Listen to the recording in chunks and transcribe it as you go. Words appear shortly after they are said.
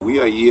We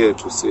are here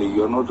to say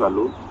you are not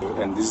alone,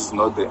 and this is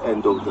not the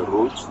end of the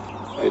road.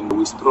 And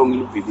we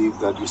strongly believe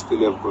that you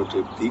still have got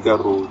a bigger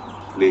role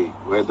to play,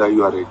 whether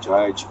you are a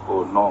judge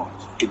or not.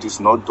 It is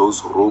not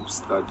those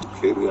ropes that you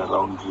carry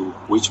around you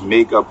which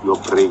make up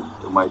your brain.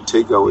 They might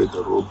take away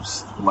the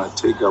ropes, they might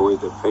take away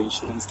the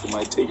pensions, they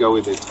might take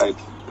away the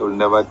title. They will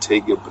never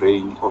take a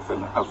brain of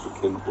an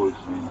African old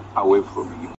man away from you.